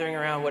is gathering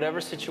around whatever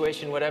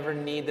situation, whatever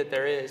need that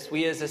there is.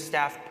 We as a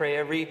staff pray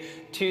every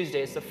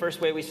Tuesday. It's the first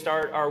way we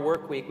start our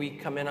work week. We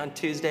come in on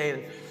Tuesday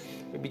and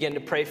we begin to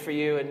pray for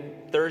you,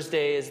 and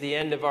Thursday is the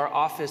end of our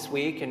office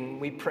week,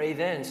 and we pray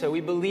then. So we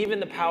believe in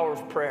the power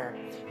of prayer,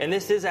 and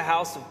this is a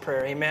house of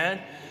prayer,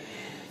 amen?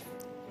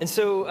 And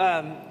so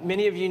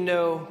many of you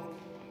know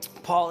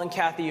Paul and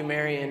Kathy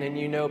Umarian, and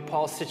you know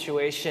Paul's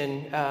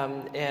situation,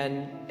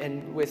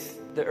 and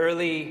with the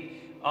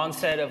early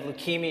onset of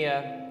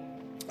leukemia.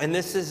 And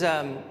this is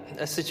a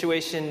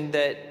situation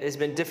that has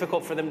been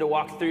difficult for them to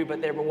walk through,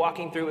 but they were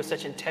walking through with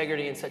such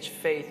integrity and such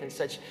faith and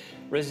such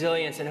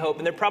resilience and hope.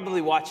 And they're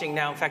probably watching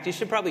now. In fact, you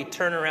should probably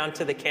turn around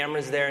to the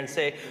cameras there and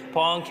say,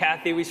 Paul and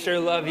Kathy, we sure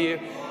love you.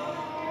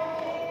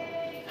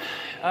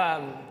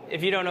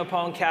 if you don't know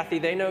Paul and Kathy,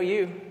 they know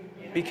you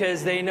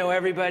because they know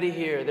everybody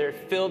here. They're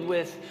filled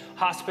with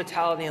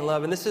hospitality and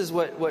love. And this is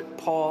what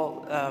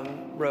Paul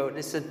wrote.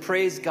 It said,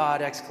 "Praise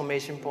God!" !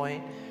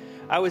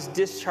 I was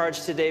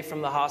discharged today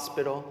from the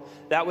hospital.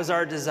 That was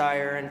our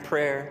desire and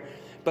prayer,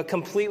 but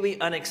completely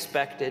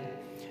unexpected.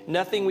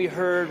 Nothing we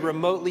heard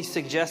remotely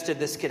suggested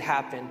this could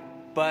happen,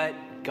 but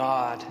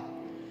God.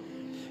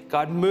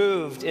 God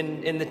moved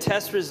in the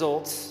test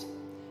results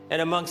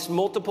and amongst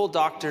multiple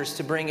doctors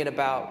to bring it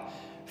about.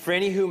 For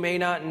any who may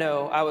not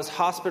know, I was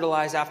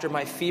hospitalized after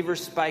my fever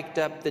spiked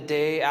up the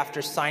day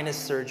after sinus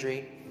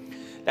surgery.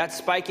 That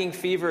spiking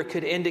fever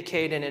could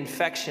indicate an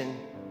infection,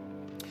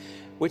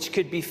 which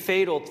could be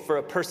fatal for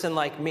a person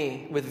like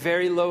me with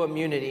very low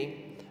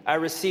immunity. I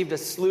received a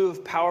slew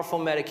of powerful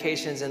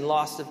medications and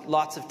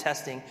lots of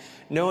testing.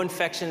 No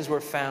infections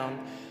were found.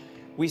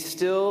 We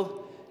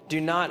still do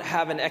not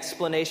have an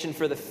explanation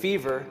for the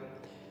fever,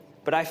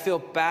 but I feel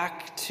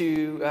back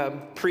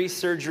to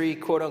pre-surgery,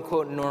 quote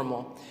unquote,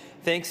 normal.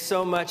 Thanks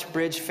so much,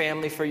 Bridge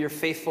family, for your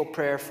faithful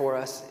prayer for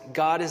us.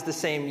 God is the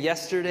same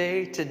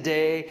yesterday,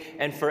 today,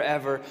 and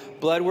forever.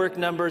 Blood work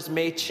numbers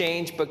may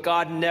change, but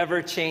God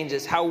never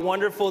changes. How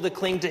wonderful to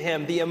cling to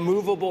him, the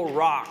immovable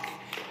rock.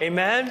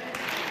 Amen?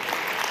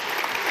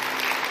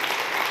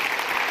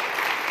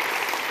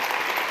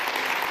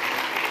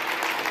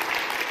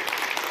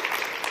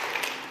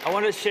 I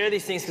want to share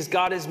these things because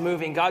God is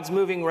moving. God's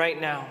moving right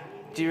now.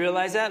 Do you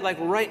realize that? Like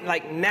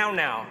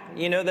now.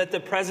 You know that the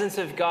presence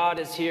of God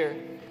is here.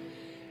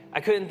 I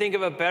couldn't think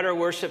of a better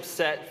worship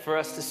set for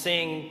us to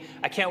sing.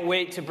 I can't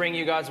wait to bring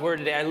you God's word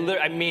today.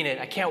 I mean it.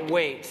 I can't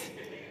wait.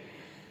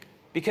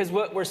 Because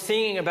what we're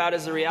singing about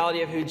is the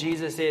reality of who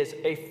Jesus is,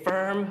 a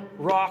firm,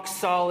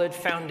 rock-solid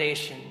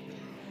foundation.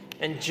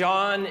 And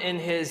John, in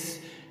his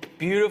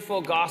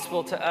beautiful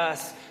gospel to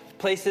us,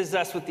 places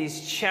us with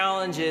these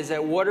challenges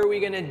at what are we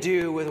going to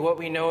do with what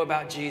we know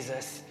about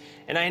Jesus.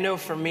 And I know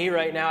for me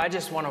right now, I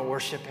just want to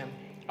worship him.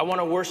 I want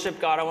to worship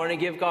God. I want to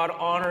give God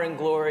honor and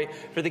glory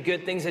for the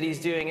good things that he's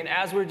doing. And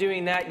as we're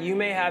doing that, you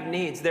may have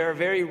needs. There are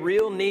very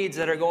real needs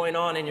that are going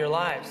on in your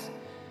lives.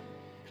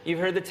 You've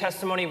heard the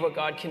testimony of what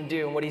God can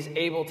do and what he's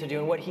able to do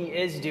and what he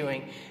is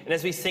doing. And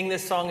as we sing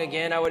this song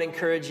again, I would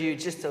encourage you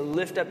just to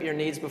lift up your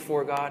needs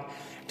before God.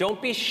 Don't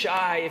be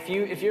shy. If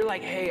you're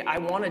like, hey, I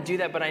want to do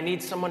that, but I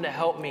need someone to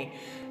help me.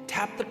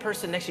 Tap the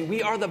person next to you.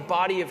 We are the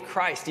body of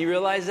Christ. Do you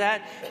realize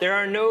that? There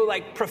are no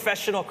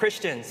professional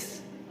Christians.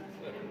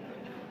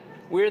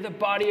 We're the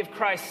body of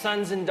Christ,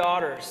 sons and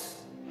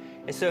daughters.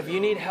 And so if you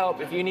need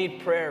help, if you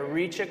need prayer,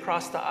 reach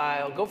across the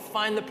aisle. Go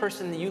find the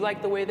person that you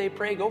like the way they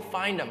pray. Go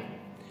find them.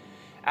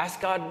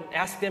 Ask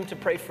them to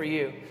pray for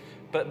you.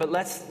 But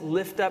let's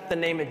lift up the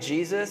name of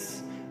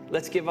Jesus.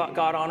 Let's give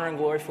God honor and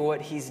glory for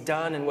what he's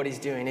done and what he's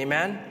doing.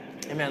 Amen?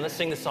 Amen. Let's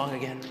sing the song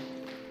again.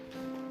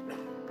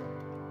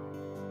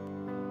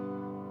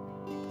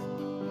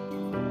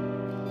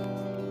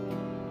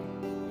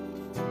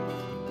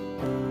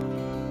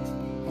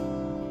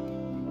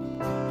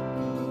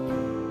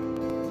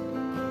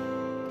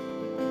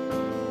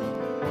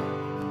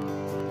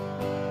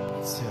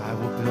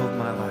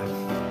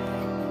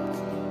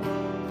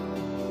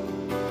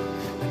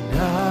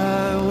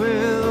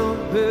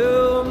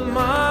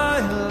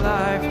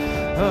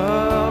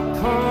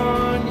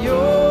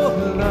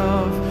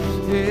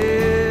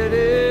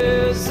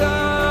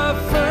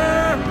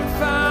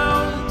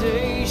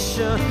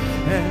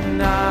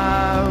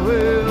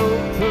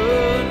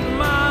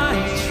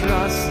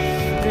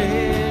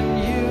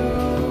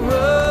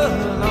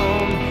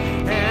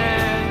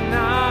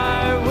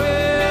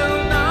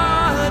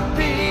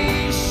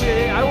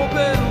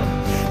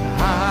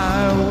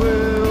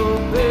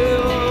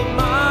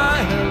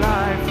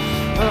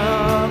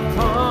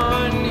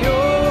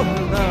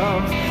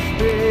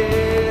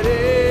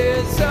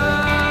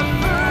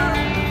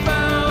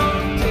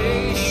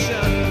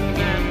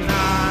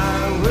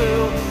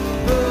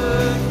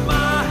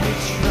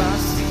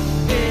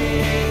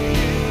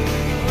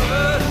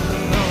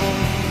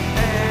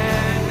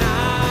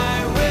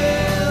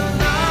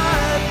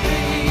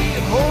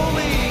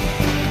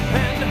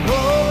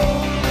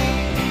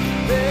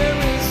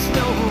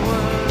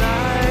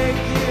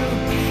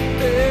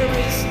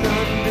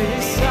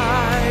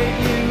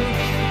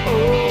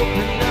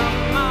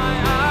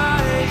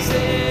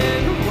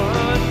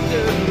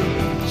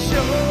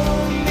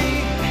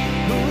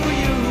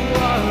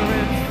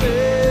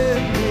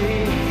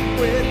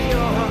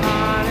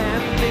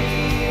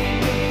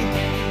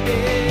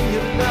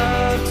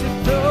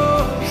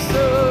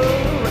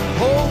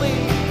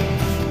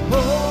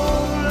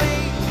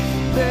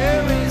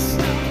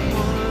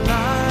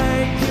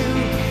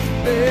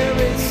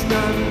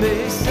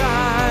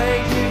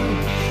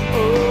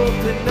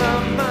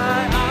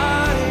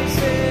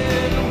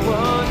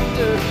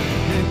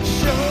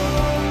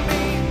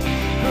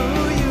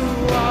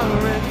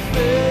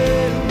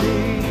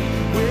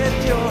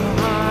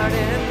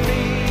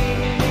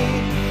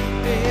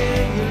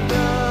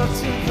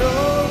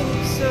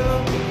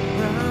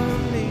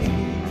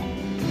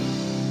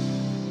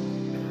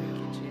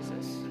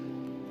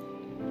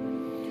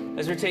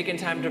 we're taking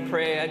time to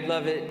pray, I'd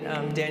love it,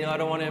 Daniel, I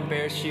don't want to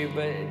embarrass you,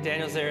 but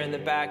Daniel's there in the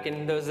back,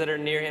 and those that are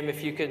near him,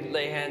 if you could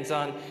lay hands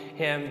on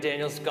him.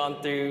 Daniel's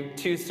gone through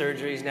 2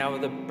 surgeries now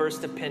with a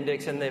burst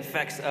appendix and the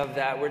effects of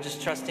that. We're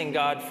just trusting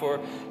God for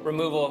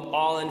removal of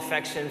all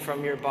infection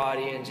from your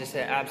body and just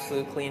an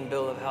absolute clean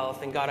bill of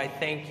health. And God, I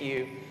thank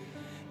you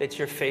that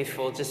you're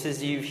faithful, just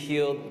as you've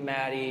healed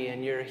Maddie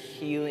and you're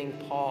healing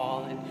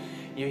Paul and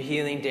you're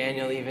healing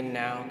Daniel even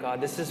now.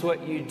 God, this is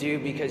what you do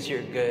because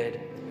you're good.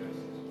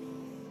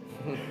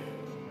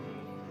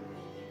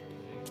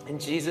 And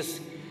Jesus,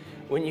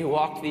 when you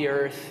walked the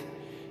earth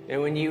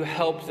and when you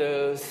helped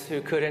those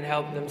who couldn't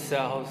help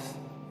themselves,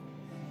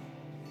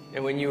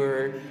 and when you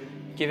were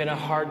given a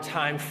hard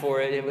time for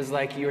it, it was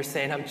like you were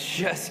saying, I'm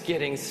just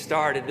getting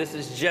started. This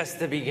is just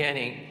the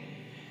beginning.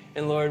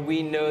 And Lord,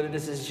 we know that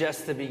this is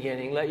just the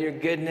beginning. Let your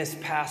goodness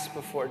pass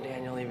before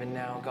Daniel even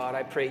now. God,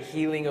 I pray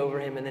healing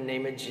over him in the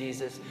name of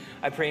Jesus.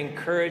 I pray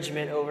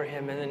encouragement over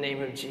him in the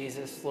name of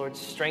Jesus. Lord,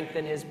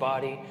 strengthen his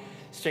body,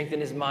 strengthen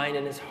his mind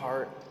and his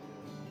heart,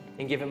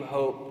 and give him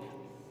hope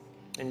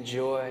and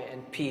joy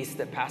and peace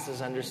that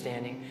passes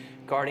understanding,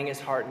 guarding his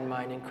heart and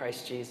mind in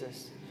Christ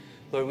Jesus.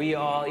 Lord, we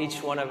all,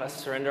 each one of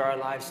us, surrender our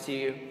lives to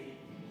you.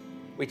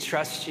 We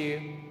trust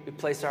you. We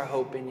place our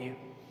hope in you.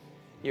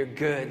 You're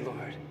good,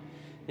 Lord.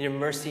 And your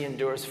mercy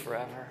endures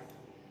forever.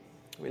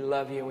 We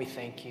love you and we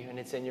thank you. And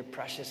it's in your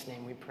precious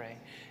name we pray.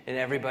 And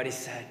everybody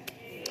said,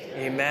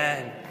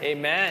 amen.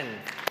 Amen.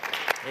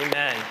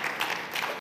 Amen.